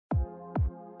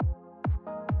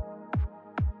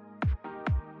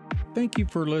Thank you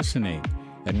for listening,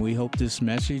 and we hope this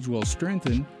message will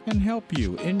strengthen and help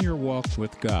you in your walk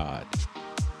with God.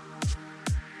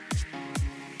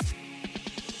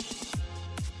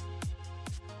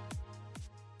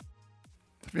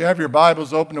 If you have your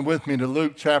Bibles, open them with me to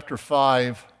Luke chapter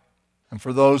 5. And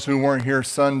for those who weren't here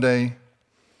Sunday,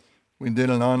 we did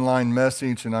an online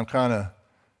message, and I'm kind of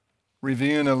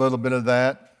reviewing a little bit of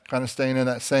that, kind of staying in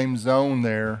that same zone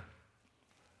there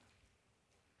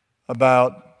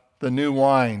about the new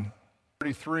wine.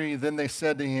 33, then they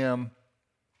said to him,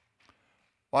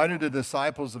 "Why do the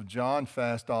disciples of John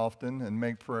fast often and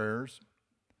make prayers,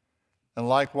 and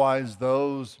likewise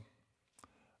those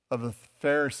of the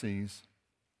Pharisees?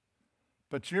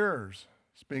 But yours,"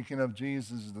 speaking of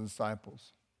Jesus'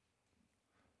 disciples,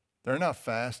 "they're not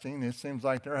fasting. It seems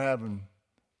like they're having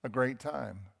a great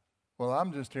time." Well,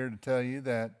 I'm just here to tell you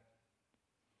that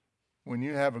when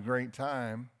you have a great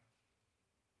time,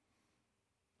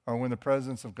 or when the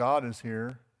presence of God is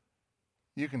here,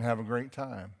 you can have a great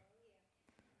time.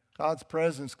 God's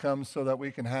presence comes so that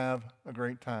we can have a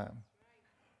great time.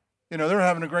 You know, they're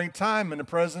having a great time in the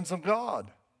presence of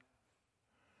God.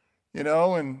 You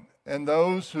know, and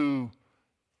those who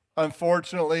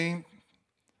unfortunately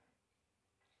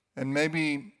and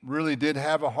maybe really did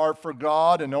have a heart for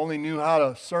God and only knew how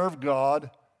to serve God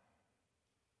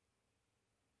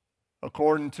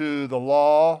according to the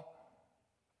law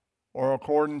or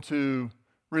according to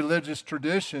religious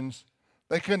traditions,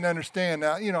 they couldn't understand.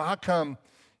 Now, you know, how come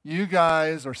you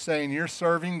guys are saying you're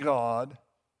serving God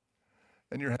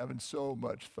and you're having so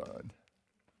much fun?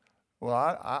 Well,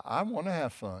 I want to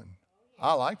have fun.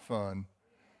 I like fun.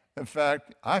 In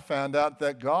fact, I found out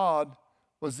that God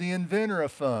was the inventor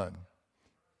of fun.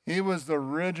 He was the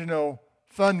original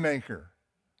fun maker.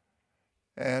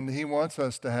 And he wants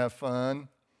us to have fun,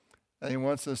 and he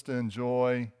wants us to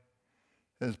enjoy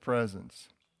his presence.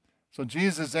 So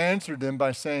Jesus answered them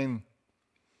by saying,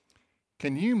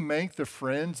 "Can you make the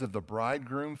friends of the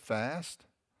bridegroom fast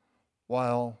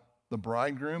while the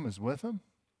bridegroom is with them?"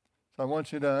 So I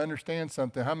want you to understand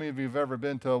something. How many of you have ever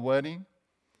been to a wedding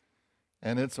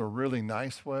and it's a really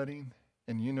nice wedding,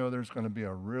 and you know there's going to be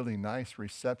a really nice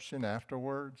reception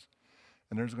afterwards,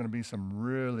 and there's going to be some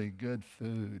really good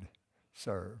food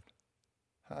served?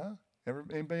 Huh?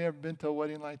 Anybody ever been to a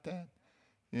wedding like that?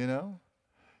 You know,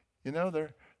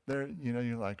 they're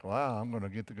you're like, wow, I'm going to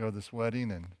get to go to this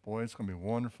wedding, and boy, it's going to be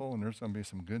wonderful, and there's going to be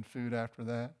some good food after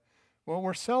that. Well,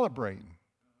 we're celebrating.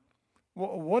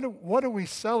 What are we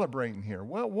celebrating here?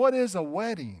 Well, what is a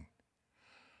wedding?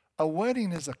 A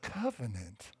wedding is a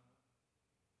covenant.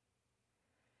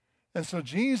 And so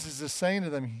Jesus is saying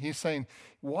to them, he's saying,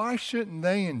 why shouldn't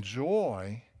they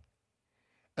enjoy,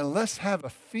 and let's have a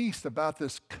feast about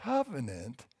this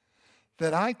covenant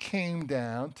that I came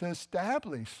down to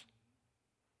establish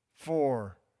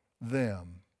for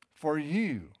them, for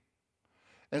you.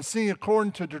 And see,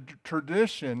 according to the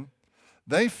tradition,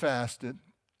 they fasted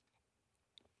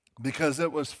because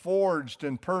it was forged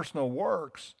in personal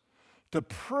works to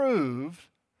prove,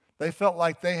 they felt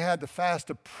like they had to fast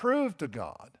to prove to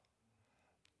God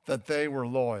that they were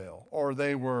loyal, or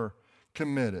they were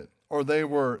committed, or they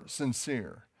were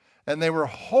sincere. And they were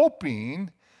hoping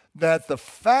that the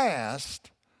fast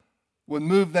would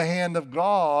move the hand of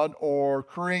God or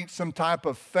create some type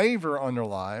of favor on their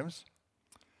lives.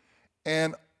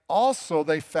 And also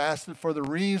they fasted for the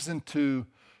reason to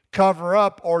cover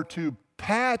up or to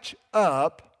patch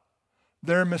up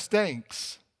their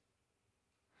mistakes.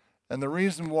 And the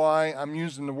reason why I'm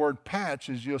using the word patch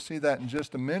is you'll see that in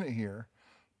just a minute here.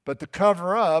 But to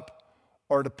cover up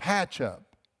or to patch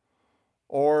up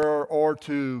or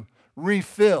to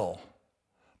refill.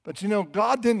 But you know,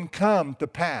 God didn't come to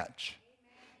patch.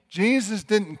 Jesus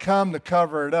didn't come to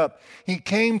cover it up. He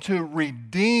came to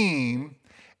redeem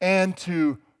and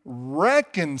to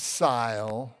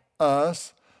reconcile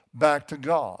us back to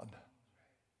God.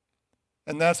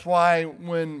 And that's why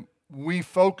when we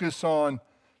focus on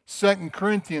 2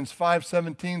 Corinthians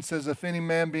 5:17 says, if any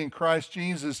man be in Christ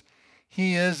Jesus,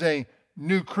 he is a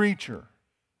new creature.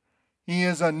 He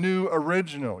is a new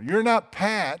original. You're not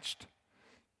patched.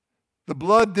 The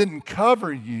blood didn't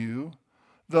cover you.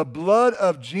 The blood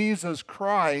of Jesus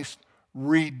Christ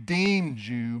redeemed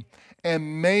you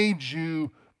and made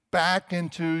you back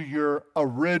into your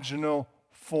original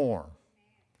form.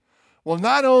 Well,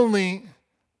 not only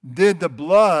did the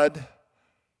blood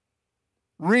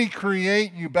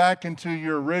recreate you back into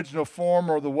your original form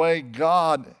or the way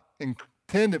God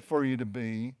intended for you to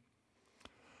be,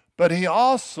 but he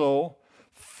also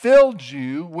filled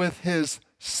you with his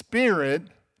Spirit,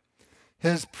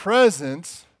 his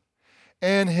presence,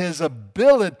 and his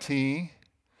ability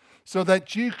so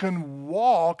that you can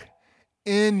walk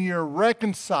in your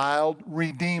reconciled,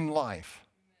 redeemed life.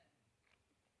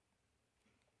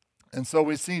 And so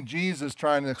we see Jesus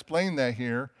trying to explain that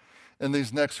here in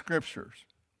these next scriptures.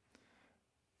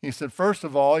 He said, first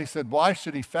of all, he said, why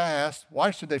should he fast?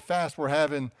 Why should they fast? We're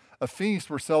having a feast.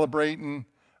 We're celebrating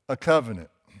a covenant.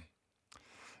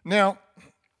 Now,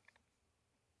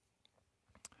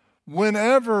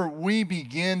 whenever we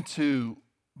begin to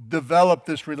develop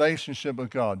this relationship with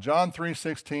God, John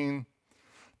 3:16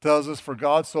 tells us, for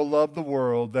God so loved the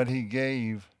world that he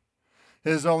gave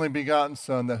his only begotten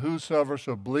Son, that whosoever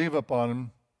shall believe upon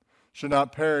him should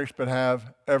not perish but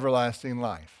have everlasting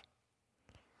life.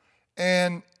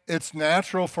 And it's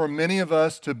natural for many of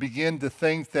us to begin to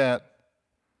think that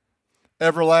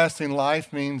everlasting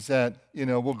life means that,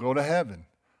 we'll go to heaven.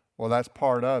 Well, that's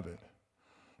part of it.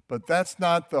 But that's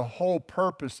not the whole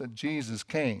purpose that Jesus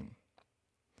came.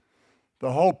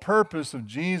 The whole purpose of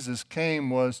Jesus came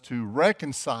was to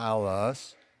reconcile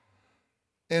us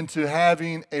into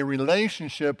having a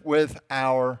relationship with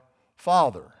our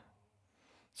Father.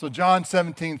 So John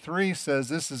 17:3 says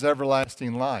this is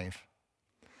everlasting life,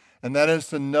 and that is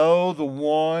to know the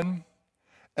one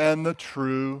and the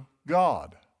true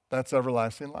God. That's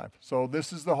everlasting life. So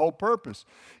this is the whole purpose.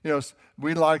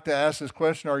 We like to ask this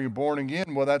question, are you born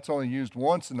again? Well, that's only used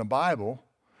once in the Bible.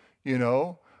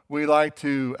 We like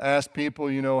to ask people,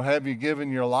 have you given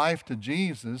your life to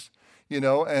Jesus?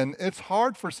 And it's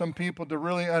hard for some people to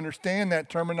really understand that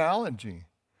terminology.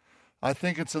 I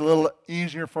think it's a little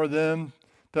easier for them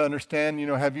to understand,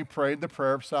 have you prayed the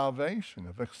prayer of salvation,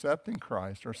 of accepting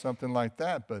Christ or something like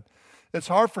that. But it's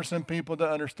hard for some people to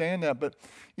understand that. But,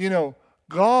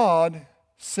 God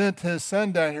sent his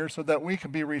Son down here so that we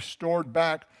could be restored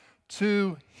back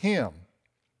to him.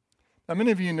 Now,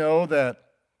 many of you know that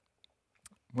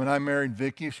when I married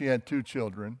Vicki, she had 2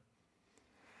 children.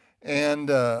 And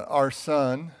our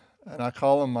son, and I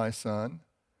call him my son,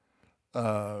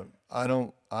 I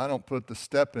don't put the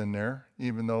step in there,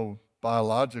 even though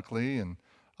biologically and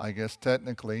I guess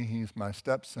technically he's my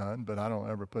stepson, but I don't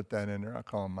ever put that in there. I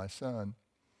call him my son.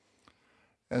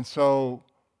 And so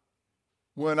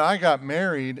when I got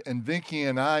married and Vicki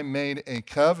and I made a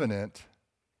covenant,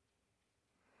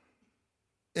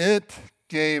 it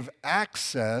gave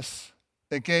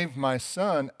my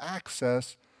son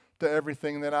access to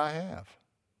everything that I have.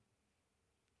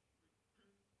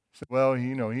 So, well,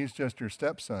 he's just your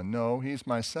stepson. No, he's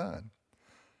my son.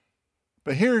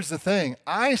 But here's the thing.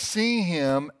 I see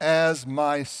him as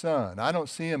my son. I don't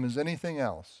see him as anything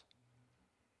else.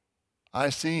 I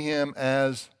see him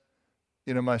as,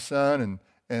 my son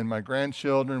and my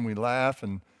grandchildren. We laugh,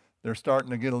 and they're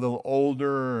starting to get a little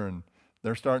older, and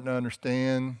they're starting to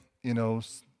understand,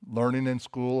 learning in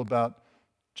school about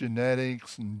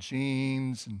genetics and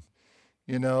genes, and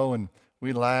and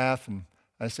we laugh, and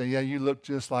I say, yeah, you look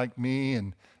just like me,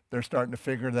 and they're starting to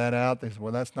figure that out. They say,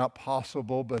 well, that's not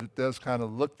possible, but it does kind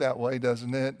of look that way,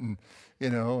 doesn't it? And,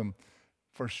 and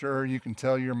for sure you can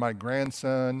tell you're my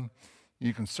grandson.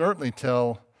 You can certainly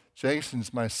tell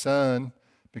Jason's my son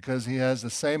because he has the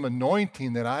same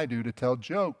anointing that I do to tell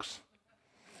jokes.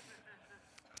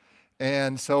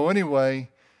 And so anyway,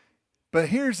 but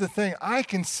here's the thing. I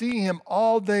can see him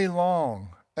all day long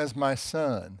as my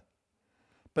son,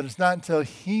 but it's not until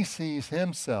he sees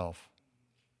himself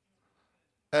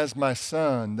as my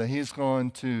son that he's going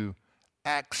to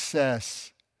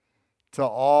access to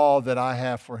all that I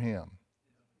have for him.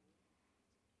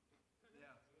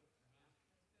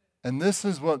 And this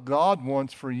is what God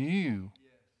wants for you.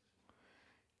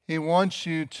 He wants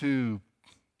you to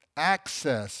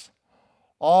access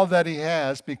all that he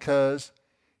has because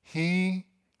he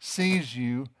sees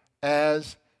you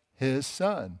as his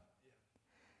son.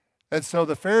 And so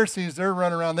the Pharisees, they're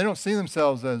running around. They don't see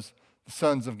themselves as the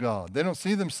sons of God. They don't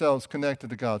see themselves connected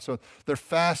to God. So they're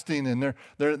fasting and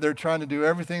they're trying to do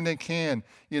everything they can,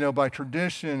 by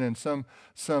tradition and some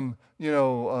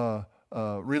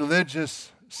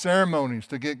religious ceremonies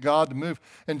to get God to move.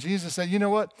 And Jesus said, you know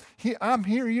what? I'm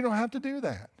here. You don't have to do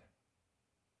that.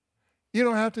 You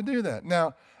don't have to do that.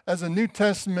 Now, as a New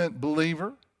Testament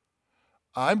believer,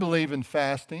 I believe in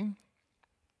fasting,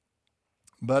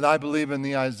 but I believe in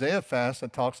the Isaiah fast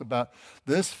that talks about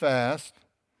this fast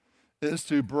is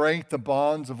to break the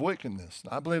bonds of wickedness.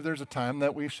 I believe there's a time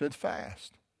that we should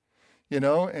fast,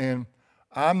 and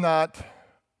I'm not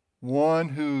one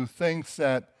who thinks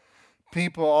that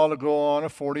people ought to go on a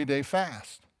 40-day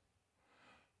fast.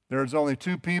 There's only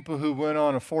 2 people who went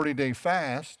on a 40-day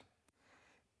fast,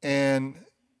 and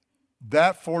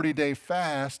that 40-day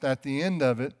fast, at the end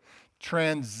of it,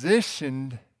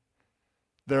 transitioned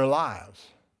their lives.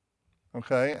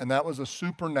 okay? And that was a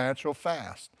supernatural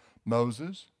fast.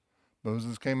 Moses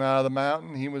came out of the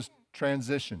mountain. He was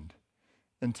transitioned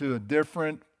into a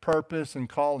different purpose and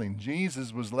calling.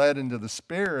 Jesus was led into the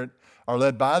Spirit, or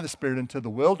led by the Spirit into the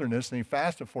wilderness, and he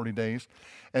fasted 40 days.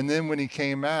 And then when he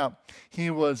came out, he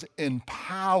was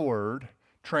empowered,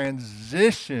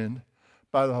 transitioned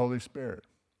by the Holy Spirit.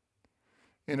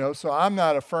 So I'm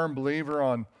not a firm believer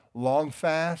on long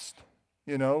fast,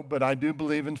 but I do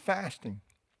believe in fasting.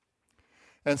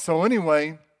 And so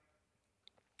anyway,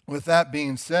 with that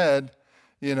being said,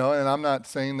 and I'm not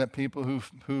saying that people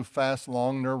who fast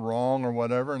long, they're wrong or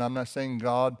whatever, and I'm not saying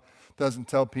God doesn't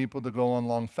tell people to go on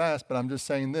long fast, but I'm just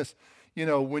saying this,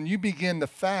 when you begin to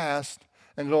fast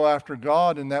and go after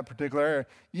God in that particular area,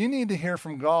 you need to hear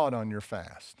from God on your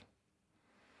fast.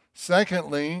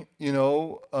 Secondly,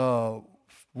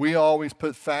 we always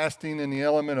put fasting in the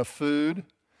element of food,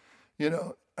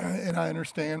 and I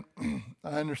understand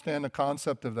the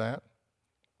concept of that.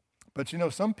 But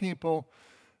some people,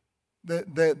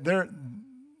 their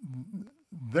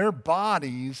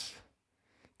bodies,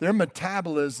 their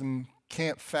metabolism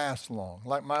can't fast long.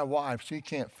 Like my wife, she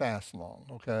can't fast long,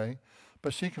 okay?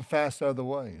 But she can fast other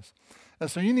ways.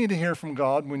 And so you need to hear from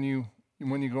God when you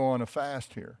go on a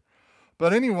fast here.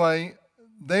 But anyway,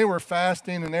 they were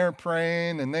fasting and they were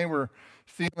praying and they were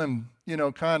feeling,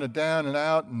 kind of down and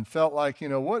out and felt like,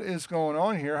 what is going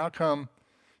on here? How come,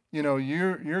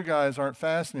 your guys aren't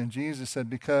fasting? And Jesus said,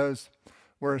 because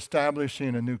we're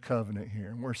establishing a new covenant here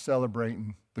and we're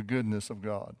celebrating the goodness of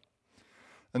God.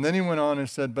 And then he went on and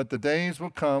said, but the days will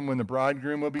come when the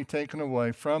bridegroom will be taken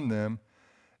away from them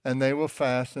and they will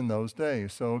fast in those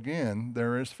days. So again,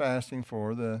 there is fasting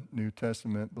for the New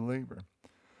Testament believer.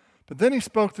 But then he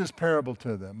spoke this parable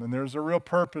to them, and there's a real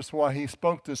purpose why he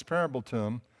spoke this parable to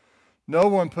them. No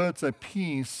one puts a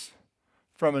piece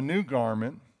from a new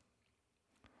garment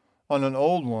on an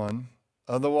old one,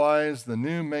 otherwise the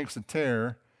new makes a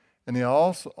tear, and he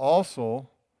also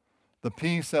the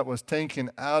piece that was taken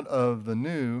out of the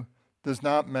new does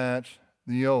not match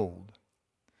the old.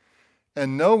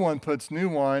 And no one puts new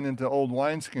wine into old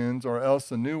wineskins, or else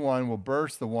the new wine will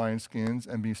burst the wineskins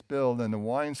and be spilled, and the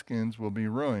wineskins will be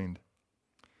ruined.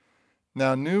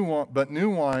 Now new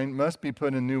wine must be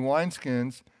put in new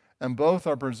wineskins, and both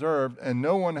are preserved, and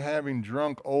no one having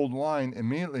drunk old wine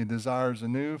immediately desires a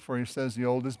new, for he says the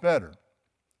old is better.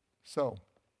 So,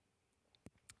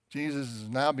 Jesus is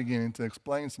now beginning to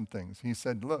explain some things. He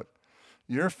said, look,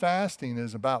 your fasting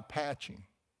is about patching.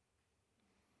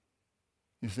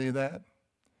 You see that?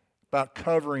 About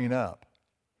covering up.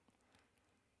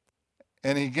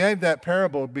 And he gave that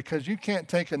parable because you can't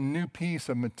take a new piece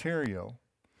of material.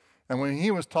 And when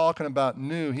he was talking about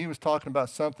new, he was talking about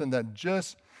something that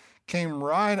just came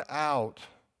right out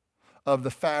of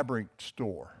the fabric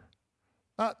store.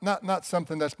 Not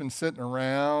something that's been sitting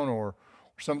around or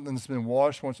something that's been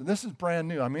washed once. This is brand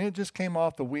new. I mean, it just came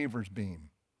off the weaver's beam.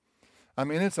 I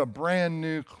mean, it's a brand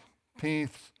new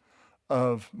piece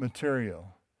of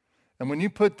material. And when you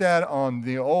put that on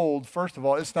the old, first of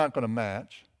all, it's not going to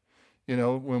match.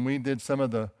 When we did some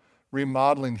of the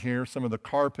remodeling here, some of the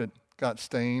carpet got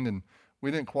stained, and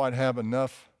we didn't quite have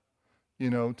enough,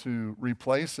 to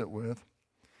replace it with.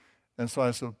 And so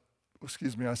I said,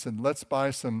 let's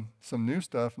buy some new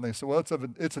stuff. And they said, well,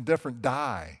 it's a different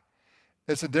dye.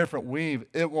 It's a different weave.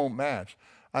 It won't match.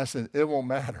 I said, it won't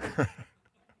matter.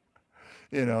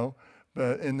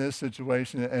 But in this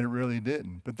situation, and it really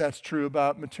didn't. But that's true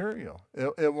about material.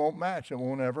 It won't match. It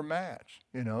won't ever match.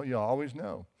 You always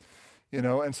know.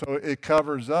 And so it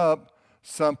covers up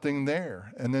something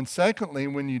there. And then secondly,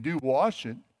 when you do wash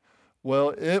it, well,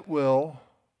 it will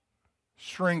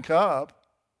shrink up.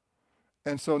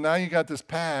 And so now you got this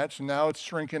patch, and now it's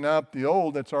shrinking up the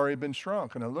old that's already been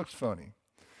shrunk, and it looks funny.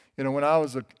 When I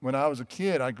was a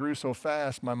kid, I grew so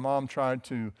fast, my mom tried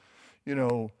to,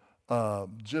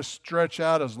 just stretch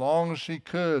out as long as she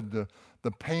could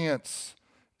the pants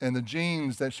and the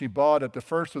jeans that she bought at the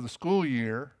first of the school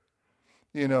year,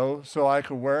 so I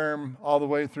could wear them all the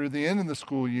way through the end of the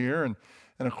school year. And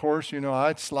of course,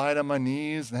 I'd slide on my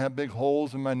knees and have big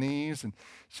holes in my knees. And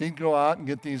she'd go out and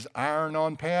get these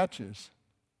iron-on patches.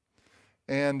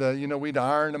 And, we'd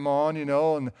iron them on,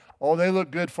 and, they looked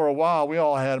good for a while. We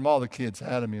all had them. All the kids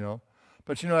had them,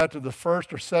 But, after the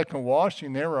first or second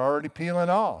washing, they were already peeling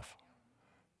off,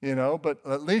 But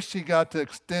at least she got to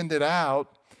extend it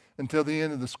out until the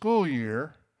end of the school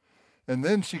year. And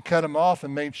then she cut them off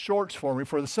and made shorts for me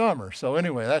for the summer. So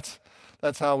anyway,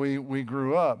 that's how we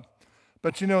grew up.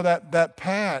 But, that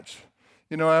patch,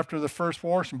 after the first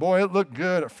washing, boy, it looked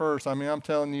good at first. I mean, I'm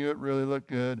telling you, it really looked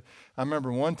good. I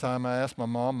remember one time I asked my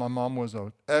mom was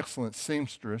an excellent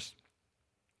seamstress.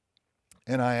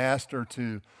 And I asked her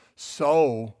to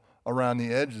sew around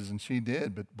the edges, and she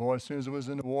did. But boy, as soon as it was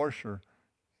in the washer,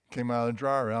 it came out of the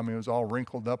dryer. I mean, it was all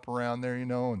wrinkled up around there,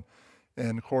 And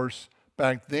of course,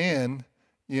 back then,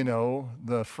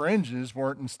 the fringes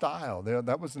weren't in style.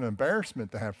 That was an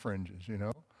embarrassment to have fringes,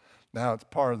 Now it's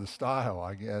part of the style,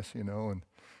 I guess,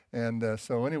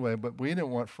 So anyway, but we didn't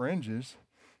want fringes.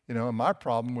 And my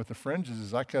problem with the fringes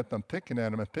is I kept on picking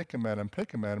at them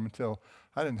until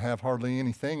I didn't have hardly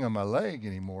anything on my leg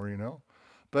anymore,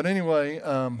 But anyway,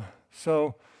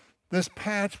 so this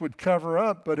patch would cover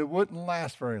up, but it wouldn't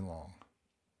last very long.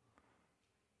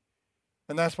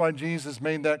 And that's why Jesus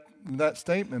made that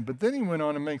statement. But then he went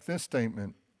on to make this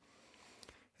statement.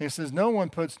 He says, no one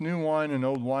puts new wine in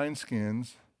old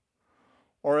wineskins,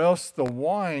 or else the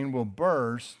wine will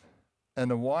burst,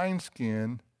 and the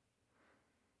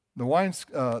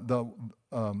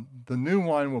new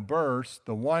wine will burst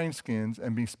the wineskins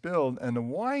and be spilled, and the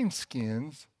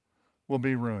wineskins will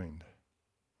be ruined.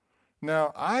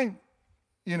 Now, I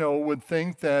would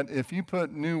think that if you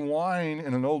put new wine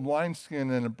in an old wineskin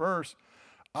and it bursts,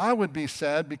 I would be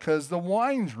sad because the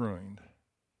wine's ruined.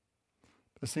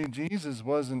 But see, Jesus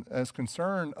wasn't as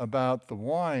concerned about the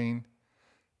wine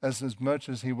as much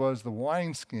as he was the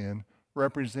wineskin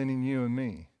representing you and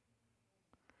me.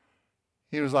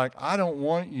 He was like, I don't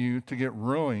want you to get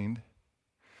ruined,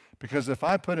 because if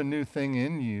I put a new thing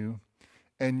in you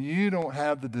and you don't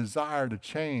have the desire to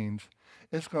change,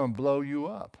 it's going to blow you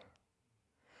up.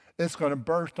 It's going to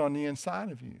burst on the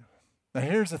inside of you. Now,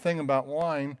 here's the thing about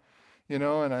wine,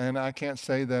 and I can't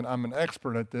say that I'm an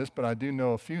expert at this, but I do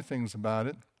know a few things about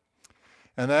it.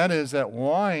 And that is that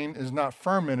wine is not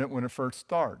fermented when it first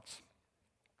starts.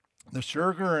 The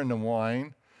sugar in the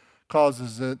wine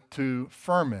causes it to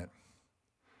ferment.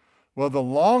 Well, the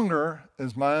longer,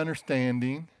 is my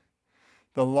understanding,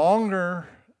 the longer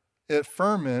it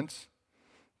ferments,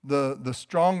 the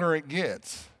stronger it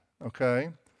gets,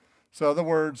 okay? So in other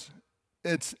words,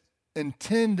 it's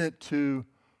intended to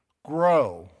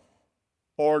grow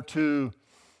or to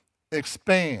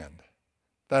expand.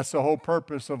 That's the whole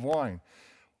purpose of wine.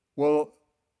 Well,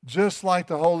 just like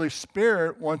the Holy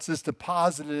Spirit, once it's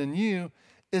deposited in you,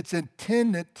 it's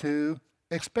intended to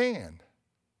expand.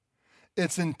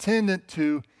 It's intended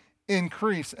to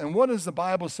increase. And what does the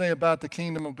Bible say about the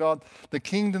kingdom of God? The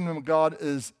kingdom of God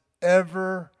is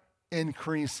ever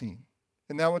increasing.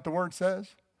 Isn't that what the word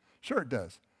says? Sure it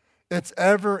does. It's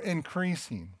ever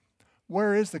increasing.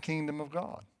 Where is the kingdom of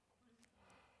God?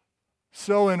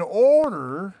 So in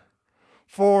order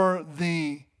for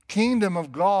the kingdom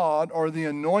of God or the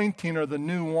anointing or the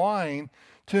new wine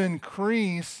to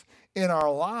increase in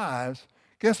our lives,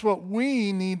 guess what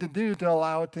we need to do to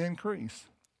allow it to increase?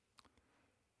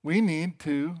 We need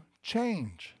to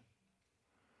change.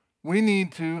 We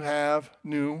need to have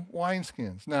new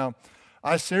wineskins. Now,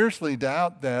 I seriously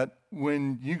doubt that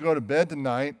when you go to bed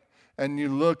tonight and you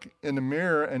look in the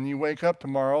mirror and you wake up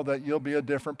tomorrow that you'll be a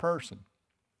different person.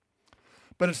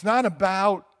 But it's not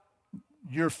about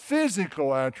your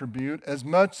physical attribute as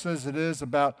much as it is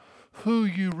about who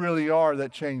you really are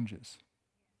that changes.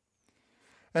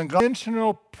 And God's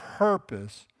intentional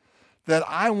purpose that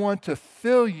I want to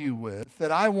fill you with,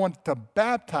 that I want to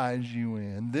baptize you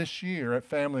in this year at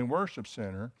Family Worship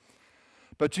Center.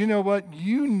 But you know what?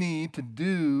 You need to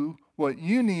do what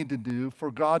you need to do for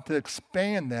God to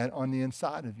expand that on the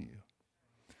inside of you.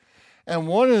 And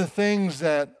one of the things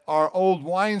that our old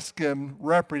wineskin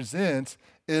represents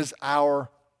is our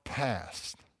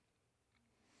past.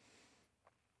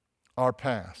 Our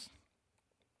past.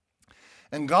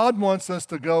 And God wants us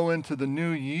to go into the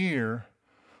new year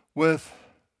with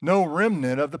no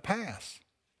remnant of the past.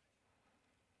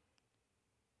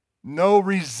 No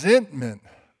resentment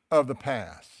of the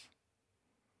past.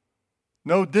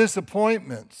 No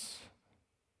disappointments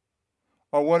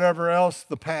or whatever else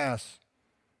the past,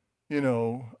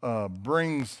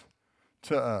 brings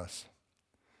to us.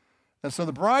 And so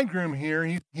the bridegroom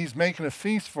here, he's making a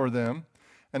feast for them.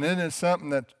 And then it's something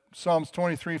that Psalms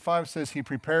 23:5 says he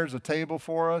prepares a table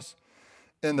for us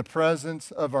in the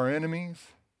presence of our enemies.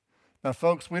 Now,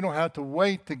 folks, we don't have to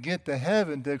wait to get to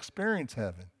heaven to experience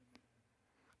heaven.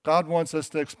 God wants us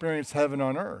to experience heaven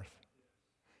on earth.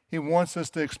 He wants us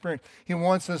to experience. He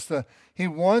wants us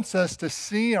to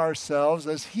see ourselves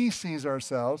as he sees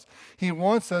ourselves. He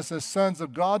wants us as sons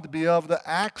of God to be able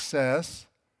to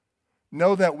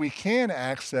know that we can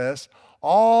access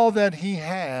all that he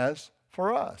has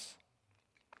for us.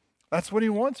 That's what he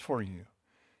wants for you.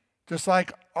 Just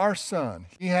like our son,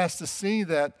 he has to see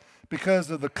that because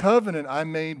of the covenant I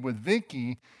made with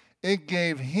Vicky, it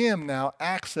gave him now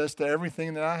access to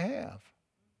everything that I have.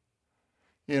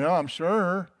 I'm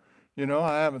sure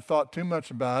I haven't thought too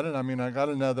much about it. I mean, I got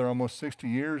another almost 60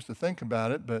 years to think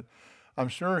about it, but I'm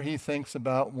sure he thinks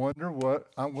about, wonder what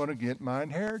I'm going to get my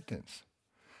inheritance.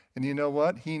 And you know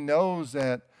what? He knows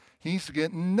that he's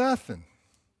getting nothing.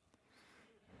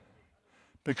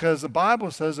 Because the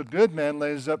Bible says a good man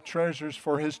lays up treasures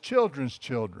for his children's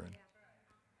children.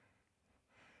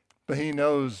 But he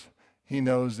knows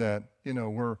that,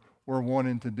 we're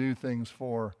wanting to do things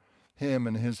for him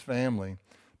and his family.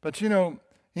 But,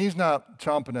 he's not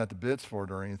chomping at the bits for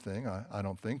it or anything. I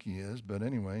don't think he is. But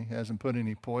anyway, he hasn't put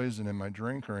any poison in my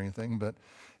drink or anything. But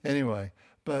anyway,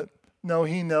 no,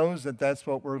 he knows that that's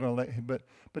what we're going to let him.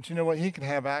 But you know what? He can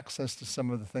have access to some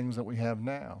of the things that we have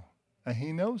now. And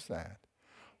he knows that.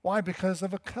 Why? Because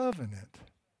of a covenant.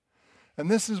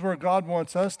 And this is where God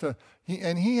wants us to,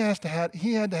 he had to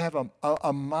have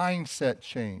a mindset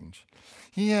change.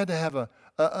 He had to have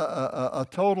a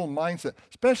total mindset,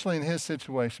 especially in his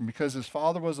situation, because his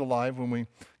father was alive when we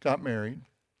got married,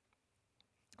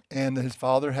 and his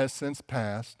father has since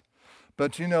passed.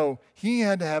 But, he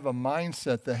had to have a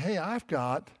mindset that, hey, I've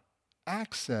got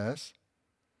access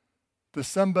to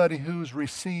somebody who's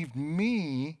received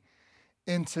me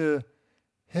into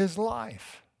his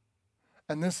life.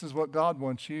 And this is what God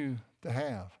wants you to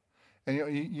have.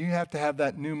 And you have to have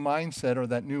that new mindset or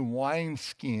that new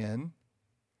wineskin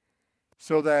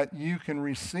so that you can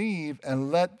receive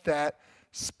and let that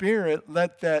spirit,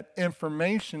 let that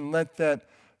information, let that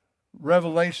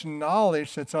revelation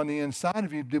knowledge that's on the inside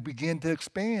of you to begin to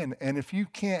expand. And if you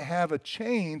can't have a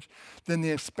change, then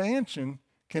the expansion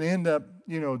can end up,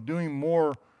 doing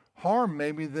more harm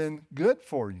maybe than good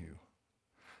for you.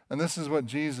 And this is what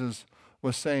Jesus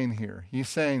was saying here. He's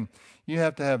saying you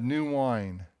have to have new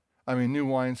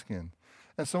wineskin.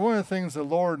 And so one of the things the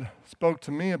Lord spoke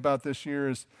to me about this year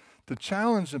is to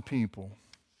challenge the people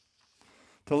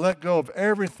to let go of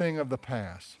everything of the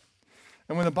past.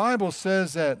 And when the Bible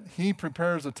says that he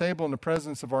prepares a table in the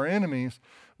presence of our enemies,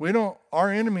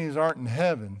 our enemies aren't in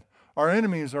heaven. Our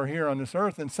enemies are here on this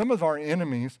earth. And some of our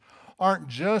enemies aren't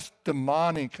just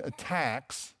demonic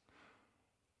attacks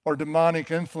or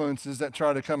demonic influences that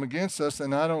try to come against us,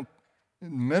 and I don't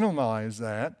minimize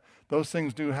that. Those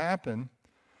things do happen.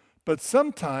 But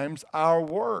sometimes our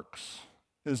works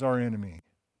is our enemy.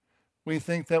 We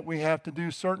think that we have to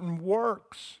do certain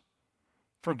works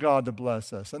for God to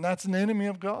bless us, and that's an enemy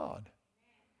of God.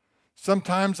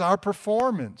 Sometimes our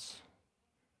performance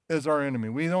is our enemy.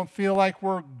 We don't feel like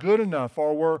we're good enough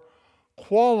or we're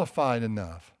qualified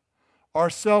enough.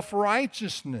 Our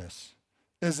self-righteousness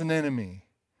is an enemy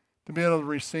to be able to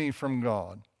receive from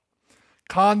God.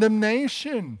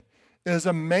 Condemnation is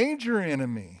a major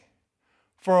enemy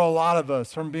for a lot of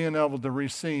us from being able to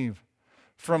receive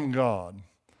from God.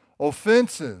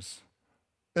 Offenses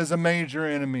is a major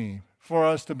enemy for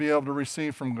us to be able to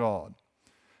receive from God.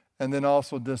 And then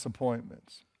also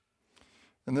disappointments.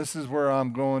 And this is where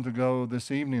I'm going to go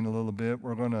this evening a little bit.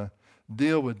 We're going to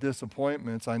deal with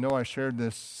disappointments. I know I shared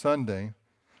this Sunday.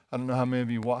 I don't know how many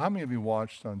of you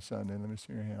watched on Sunday. Let me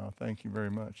see your hand. Thank you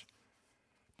very much.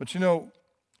 But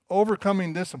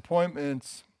overcoming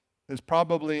disappointments is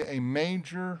probably a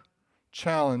major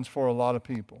challenge for a lot of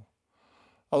people.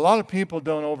 A lot of people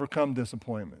don't overcome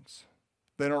disappointments.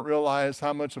 They don't realize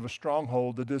how much of a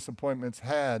stronghold the disappointments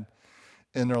had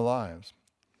in their lives.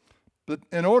 But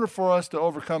in order for us to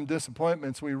overcome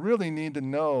disappointments, we really need to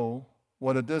know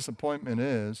what a disappointment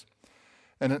is.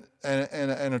 And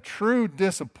a true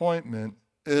disappointment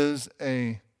is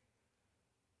an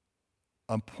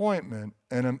appointment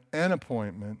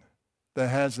that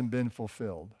hasn't been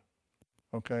fulfilled.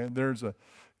 Okay? There's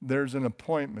an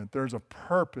appointment. There's a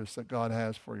purpose that God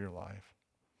has for your life.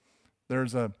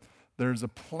 There's a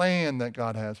plan that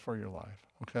God has for your life.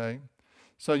 Okay?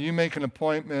 So you make an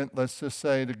appointment, let's just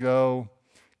say, to go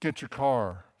get your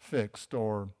car fixed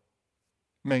or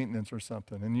maintenance or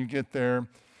something. And you get there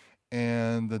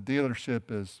and the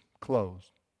dealership is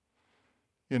closed.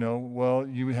 You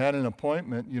had an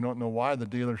appointment. You don't know why the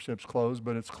dealership's closed,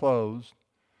 but it's closed.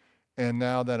 And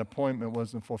now that appointment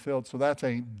wasn't fulfilled. So that's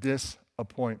a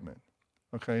disappointment.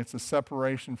 Okay, it's a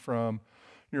separation from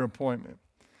your appointment.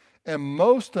 And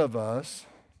most of us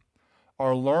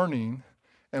are learning,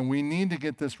 and we need to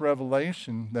get this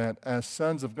revelation that as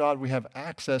sons of God, we have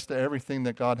access to everything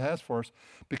that God has for us.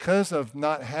 Because of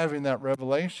not having that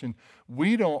revelation,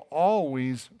 we don't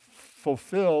always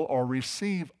fulfill or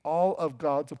receive all of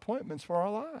God's appointments for our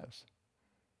lives.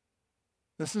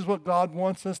 This is what God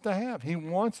wants us to have. He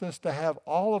wants us to have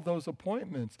all of those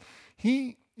appointments.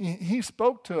 He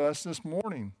spoke to us this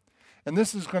morning, and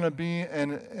this is going to be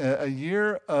a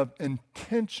year of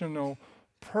intentional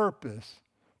purpose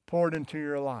poured into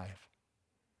your life.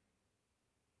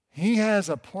 He has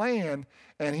a plan,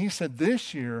 and he said,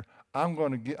 this year, I'm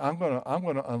going to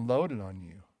unload it on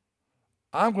you.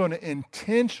 I'm going to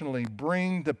intentionally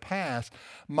bring to pass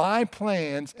my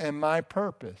plans and my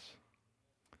purpose.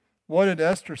 What did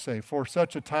Esther say? For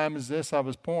such a time as this, I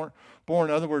was born. In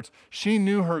other words, she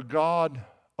knew her God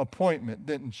appointment,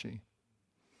 didn't she?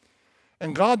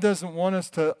 And God doesn't want us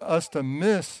to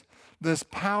miss this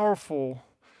powerful,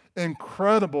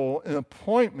 incredible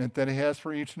appointment that he has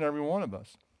for each and every one of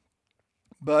us.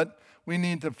 But we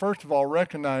need to, first of all,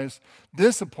 recognize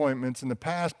disappointments in the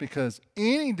past, because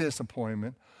any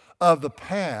disappointment of the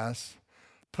past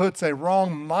puts a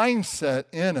wrong mindset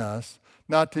in us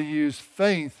not to use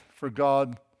faith for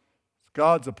God's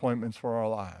appointments for our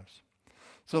lives.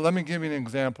 So let me give you an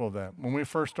example of that. When we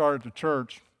first started the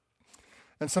church,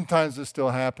 and sometimes this still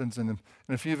happens, and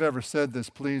if you've ever said this,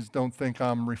 please don't think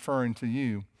I'm referring to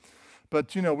you.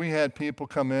 But, we had people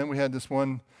come in. We had this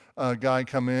one guy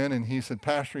come in, and he said,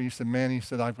 Pastor,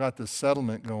 I've got this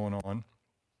settlement going on.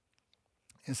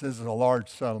 He says it's a large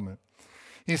settlement.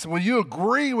 He said, will you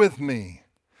agree with me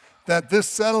that this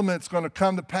settlement's going to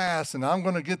come to pass, and I'm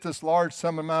going to get this large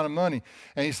sum amount of money?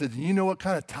 And he said, do you know what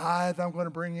kind of tithe I'm going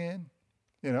to bring in?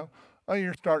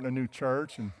 You're starting a new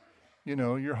church, and,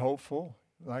 you're hopeful.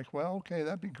 Like, well, okay,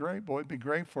 that'd be great, boy. It'd be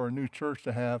great for a new church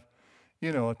to have,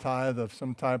 a tithe of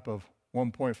some type of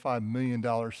 $1.5 million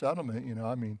settlement.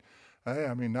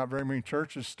 Not very many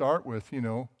churches start with,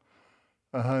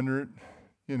 100,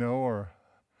 or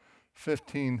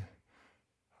 15,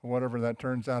 whatever that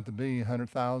turns out to be,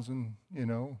 100,000,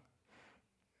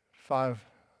 5,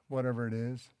 whatever it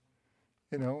is.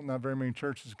 Not very many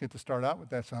churches get to start out with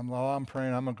that. So I'm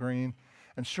praying, I'm agreeing.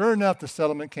 And sure enough, the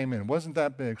settlement came in. It wasn't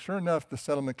that big. Sure enough, the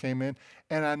settlement came in,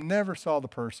 and I never saw the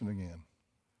person again.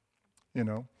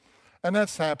 And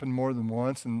that's happened more than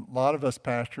once. And a lot of us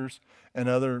pastors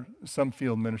and some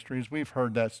field ministries, we've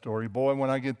heard that story. Boy, when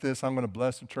I get this, I'm going to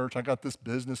bless the church. I got this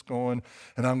business going,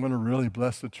 and I'm going to really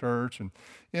bless the church. And,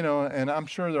 and I'm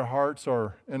sure their hearts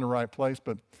are in the right place.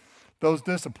 But those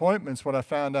disappointments, what I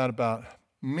found out about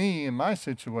me and my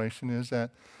situation is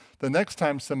that the next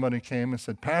time somebody came and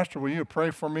said, Pastor, will you pray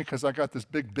for me because I got this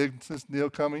big business deal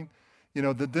coming?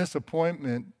 The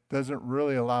disappointment doesn't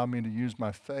really allow me to use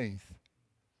my faith.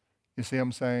 You see what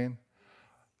I'm saying?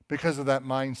 Because of that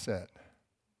mindset.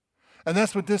 And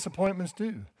that's what disappointments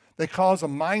do. They cause a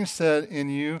mindset in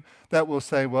you that will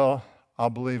say, well,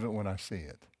 I'll believe it when I see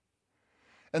it.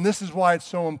 And this is why it's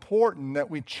so important that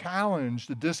we challenge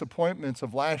the disappointments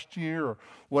of last year or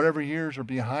whatever years are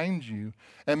behind you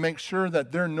and make sure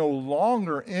that they're no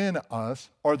longer in us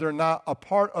or they're not a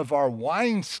part of our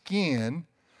wineskin.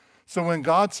 So when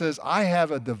God says, I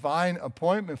have a divine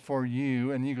appointment for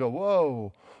you, and you go,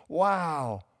 whoa,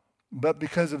 wow. But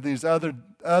because of these other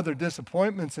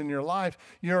disappointments in your life,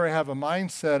 you already have a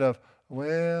mindset of,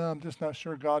 well, I'm just not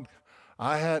sure God.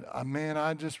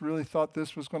 I just really thought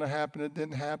this was going to happen. It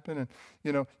didn't happen.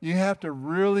 And, you have to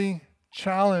really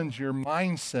challenge your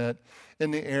mindset in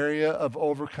the area of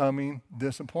overcoming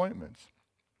disappointments.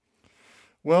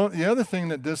 Well, the other thing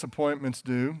that disappointments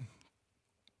do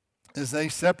is they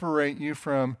separate you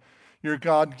from your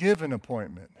God-given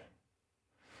appointment.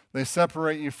 They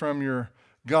separate you from your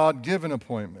God-given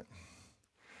appointment.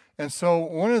 And so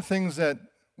one of the things that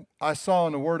I saw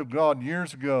in the Word of God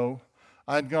years ago,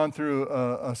 I'd gone through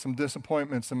some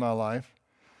disappointments in my life,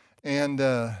 and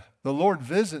the Lord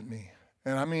visited me.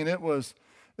 And it was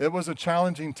a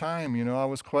challenging time. I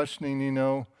was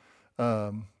questioning,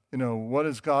 what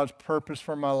is God's purpose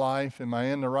for my life? Am I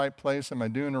in the right place? Am I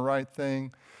doing the right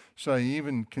thing? Should I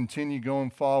even continue going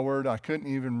forward? I couldn't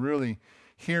even really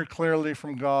hear clearly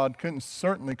from God.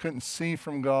 Certainly couldn't see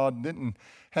from God. Didn't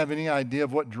have any idea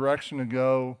of what direction to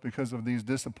go because of these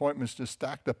disappointments just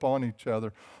stacked upon each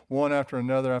other, one after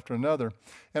another after another.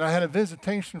 And I had a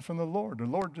visitation from the Lord. The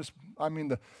Lord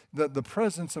the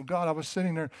presence of God. I was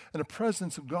sitting there, and the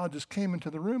presence of God just came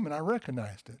into the room, and I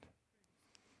recognized it.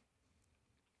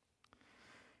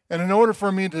 And in order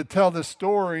for me to tell this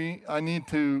story, I need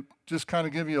to just kind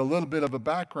of give you a little bit of a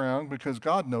background because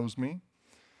God knows me.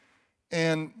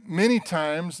 And many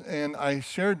times, and I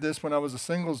shared this when I was a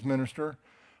singles minister,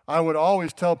 I would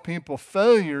always tell people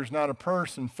failure is not a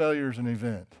person, failure is an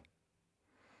event.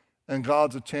 And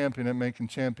God's a champion at making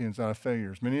champions out of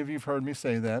failures. Many of you have heard me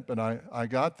say that, but I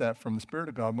got that from the Spirit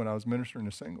of God when I was ministering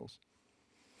to singles.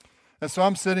 And so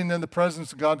I'm sitting in the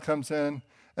presence of God comes in,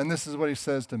 and this is what he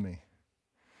says to me.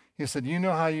 He said, you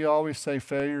know how you always say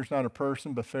failure is not a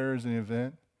person, but failure is an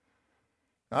event?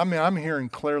 I'm hearing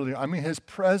clearly. His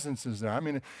presence is there.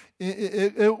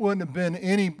 It wouldn't have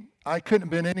been I couldn't have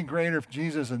been any greater if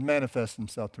Jesus had manifested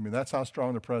himself to me. That's how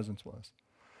strong the presence was.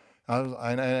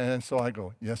 And so I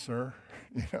go, yes, sir.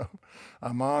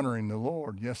 I'm honoring the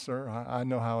Lord. Yes, sir. I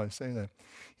know how I say that.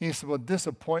 He said, well,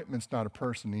 disappointment's not a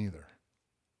person either.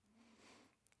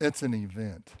 It's an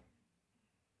event.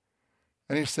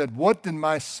 And he said, what did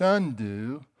my son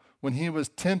do when he was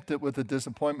tempted with a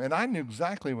disappointment? And I knew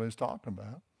exactly what he was talking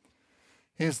about.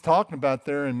 He was talking about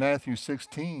there in Matthew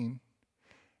 16,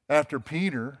 after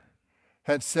Peter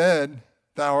had said,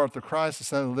 thou art the Christ, the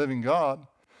Son of the living God.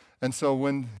 And so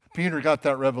when Peter got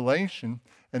that revelation,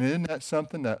 and isn't that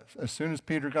something that as soon as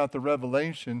Peter got the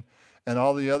revelation and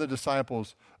all the other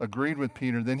disciples agreed with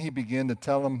Peter, then he began to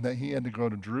tell them that he had to go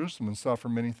to Jerusalem and suffer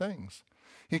many things.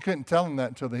 He couldn't tell them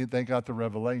that until they got the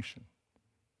revelation.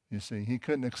 You see, he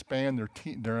couldn't expand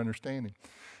their understanding.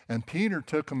 And Peter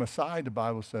took them aside, the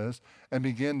Bible says, and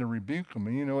began to rebuke them.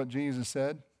 And you know what Jesus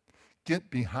said? Get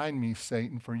behind me,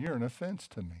 Satan, for you're an offense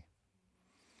to me.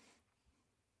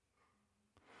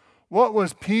 What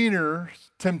was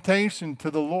Peter's temptation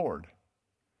to the Lord?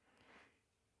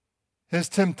 His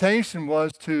temptation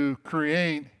was to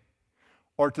create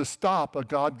or to stop a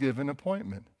God-given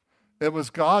appointment. It was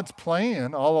God's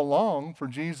plan all along for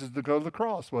Jesus to go to the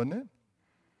cross, wasn't it?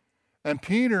 And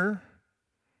Peter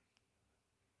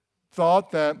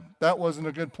thought that that wasn't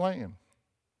a good plan.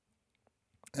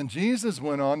 And Jesus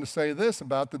went on to say this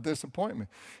about the disappointment.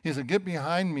 He said, get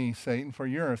behind me, Satan, for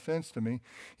you're an offense to me.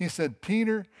 He said,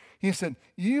 Peter, he said,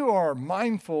 you are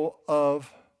mindful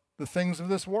of the things of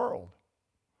this world.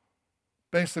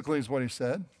 Basically is what he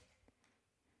said.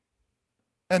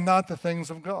 And not the things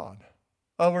of God.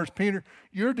 In other words, Peter,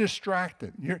 you're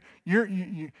distracted.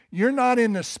 You're not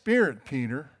in the spirit,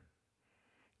 Peter.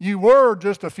 You were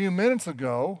just a few minutes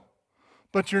ago,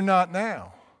 but you're not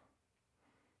now.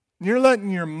 You're letting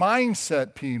your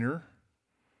mindset, Peter,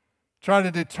 try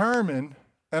to determine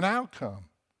an outcome.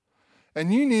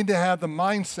 And you need to have the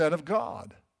mindset of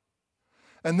God.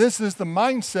 And this is the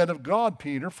mindset of God,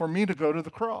 Peter, for me to go to the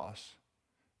cross.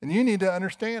 And you need to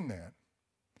understand that.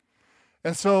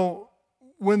 And so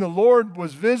when the Lord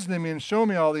was visiting me and showing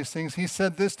me all these things, he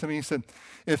said this to me. He said,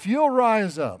 if you'll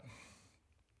rise up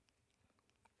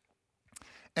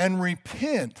and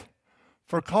repent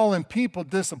for calling people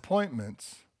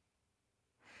disappointments,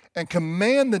 and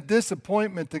command the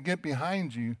disappointment to get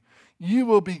behind you, you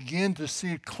will begin to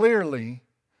see clearly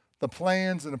the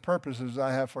plans and the purposes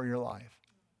I have for your life.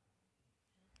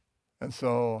 And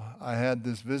so I had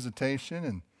this visitation,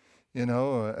 and,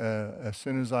 as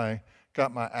soon as I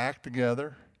got my act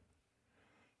together,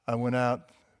 I went out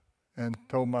and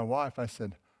told my wife, I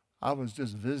said, I was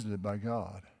just visited by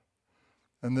God.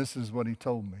 And this is what he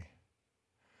told me.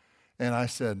 And I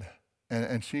said,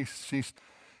 and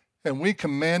and we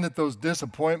commanded those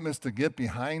disappointments to get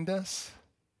behind us.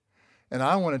 And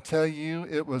I want to tell you,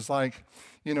 it was like,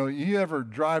 you ever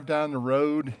drive down the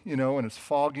road, and it's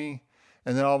foggy,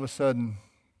 and then all of a sudden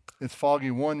it's foggy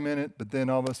 1 minute, but then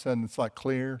all of a sudden it's like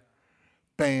clear.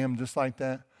 Bam, just like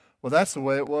that. Well, that's the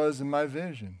way it was in my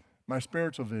vision, my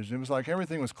spiritual vision. It was like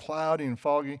everything was cloudy and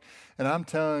foggy. And I'm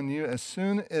telling you, as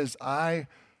soon as I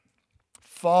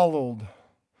followed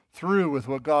through with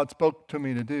what God spoke to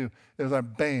me to do, it was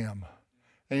like bam.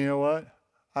 And you know what?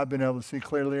 I've been able to see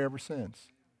clearly ever since.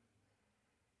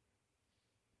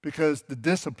 Because the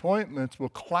disappointments will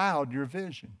cloud your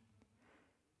vision.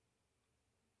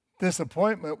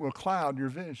 Disappointment will cloud your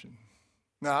vision.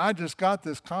 Now, I just got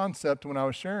this concept when I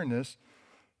was sharing this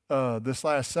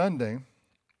last Sunday,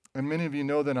 and many of you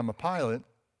know that I'm a pilot.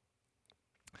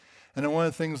 And one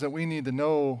of the things that we need to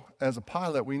know as a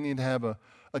pilot, we need to have a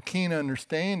keen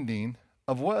understanding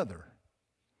of weather.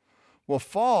 Well,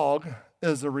 fog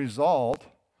is a result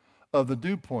of the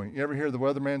dew point. You ever hear the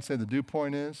weatherman say the dew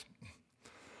point is?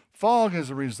 Fog is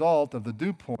a result of the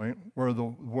dew point where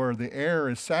the air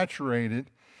is saturated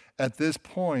at this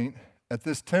point, at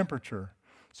this temperature.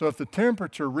 So if the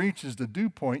temperature reaches the dew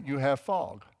point, you have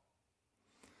fog.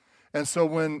 And so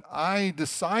when I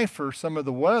decipher some of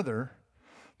the weather,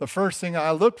 the first thing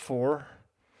I look for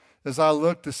is I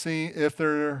look to see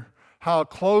how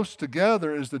close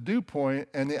together is the dew point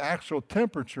and the actual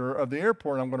temperature of the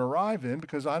airport I'm going to arrive in,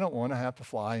 because I don't want to have to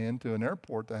fly into an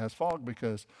airport that has fog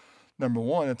because, number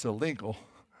one, it's illegal,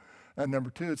 and number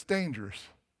two, it's dangerous.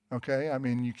 Okay? I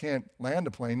mean, you can't land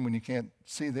a plane when you can't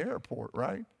see the airport,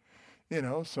 right?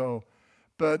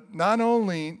 But not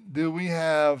only do we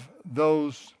have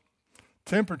those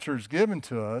temperatures given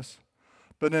to us,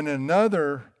 but in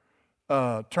another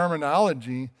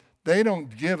terminology, they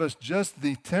don't give us just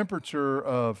the temperature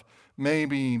of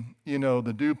maybe,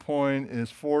 the dew point is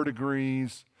 4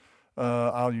 degrees.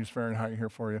 I'll use Fahrenheit here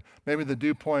for you. Maybe the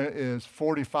dew point is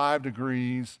 45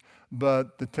 degrees,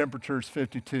 but the temperature is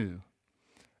 52.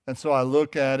 And so I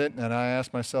look at it and I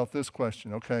ask myself this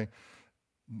question, okay,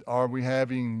 are we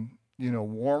having,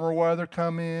 warmer weather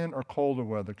come in or colder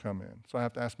weather come in? So I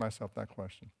have to ask myself that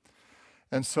question.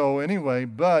 And so anyway,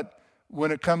 but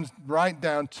when it comes right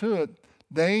down to it,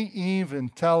 they even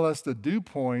tell us the dew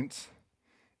points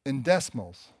in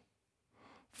decimals,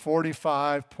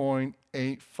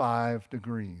 45.85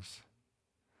 degrees,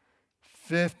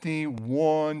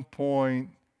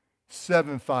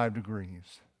 51.75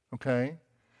 degrees, okay?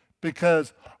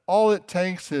 Because all it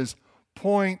takes is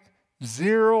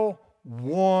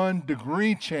 0.01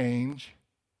 degree change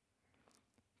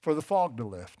for the fog to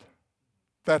lift.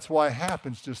 That's why it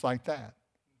happens just like that.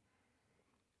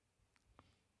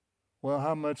 Well,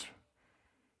 how much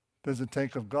does it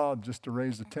take of God just to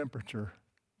raise the temperature?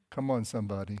 Come on,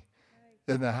 somebody.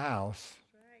 Right. In the house.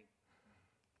 Right.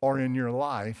 Or in your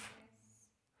life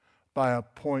by a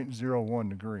 0.01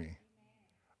 degree.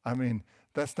 I mean,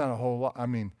 that's not a whole lot. I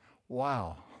mean,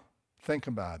 wow. Think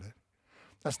about it.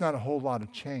 That's not a whole lot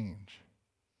of change.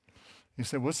 You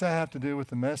say, what's that have to do with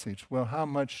the message? Well, how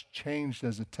much change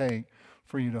does it take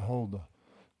for you to hold the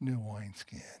new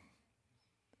wineskin?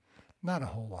 Not a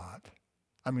whole lot.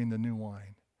 I mean the new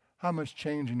wine. How much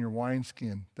change in your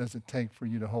wineskin does it take for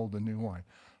you to hold the new wine?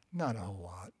 Not a whole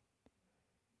lot.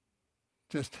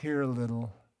 Just here a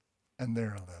little and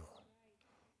there a little.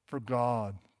 For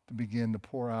God to begin to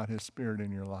pour out his Spirit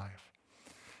in your life.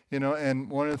 And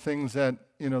one of the things that,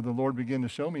 the Lord began to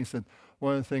show me, he said,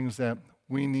 one of the things that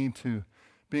we need to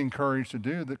be encouraged to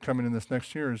do that coming in this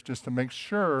next year is just to make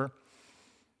sure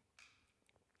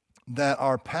that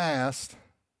our past,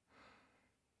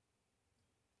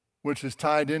 which is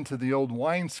tied into the old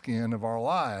wineskin of our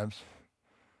lives,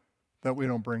 that we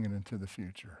don't bring it into the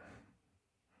future.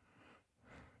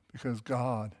 Because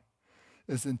God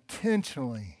is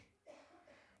intentionally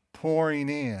pouring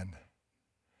in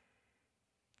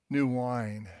new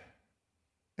wine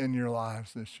in your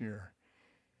lives this year.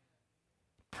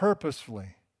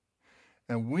 Purposefully.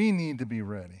 And we need to be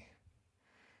ready.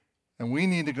 And we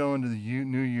need to go into the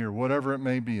new year, whatever it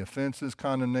may be, offenses,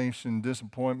 condemnation,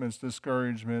 disappointments,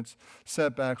 discouragements,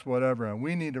 setbacks, whatever. And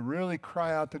we need to really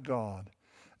cry out to God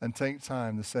and take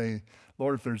time to say,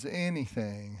 Lord, if there's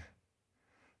anything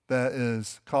that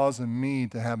is causing me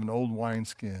to have an old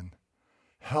wineskin,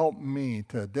 help me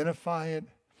to identify it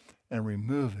and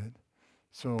remove it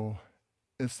so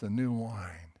it's the new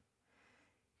wine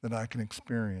that I can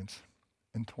experience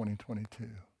in 2022.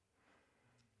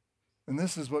 And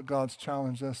this is what God's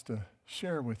challenged us to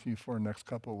share with you for the next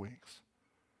couple of weeks.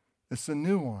 It's the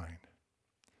new wine.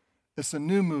 It's the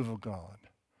new move of God.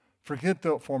 Forget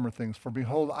the former things, for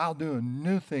behold, I'll do a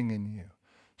new thing in you.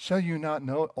 Shall you not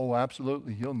know it? Oh,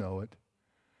 absolutely, you'll know it.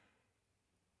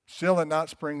 Shall it not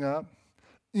spring up?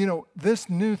 This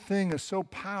new thing is so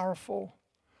powerful,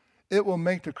 it will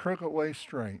make the crooked way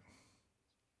straight.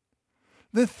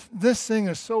 This thing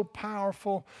is so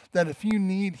powerful that if you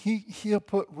need, he'll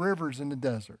put rivers in the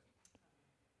desert.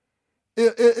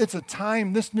 It's a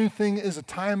time, this new thing is a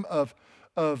time of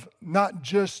not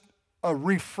just a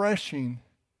refreshing,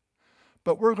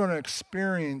 but we're going to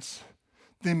experience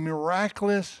the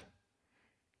miraculous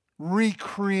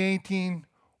recreating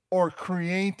or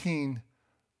creating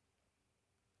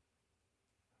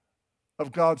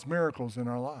of God's miracles in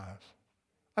our lives.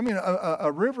 I mean,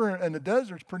 a river in the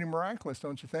desert is pretty miraculous,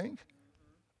 don't you think?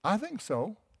 I think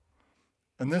so.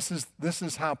 And this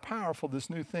is how powerful this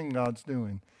new thing God's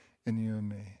doing in you and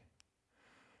me.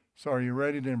 So are you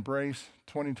ready to embrace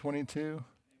 2022?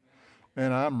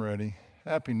 Man, I'm ready.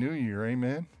 Happy New Year,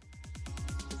 amen.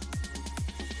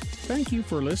 Thank you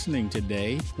for listening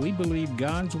today. We believe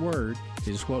God's Word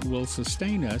is what will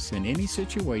sustain us in any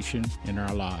situation in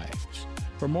our lives.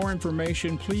 For more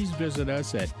information, please visit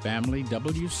us at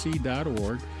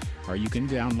familywc.org, or you can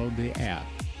download the app.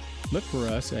 Look for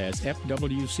us as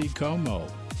FWC Como.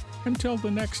 Until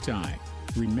the next time,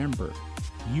 remember,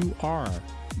 you are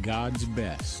God's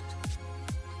best.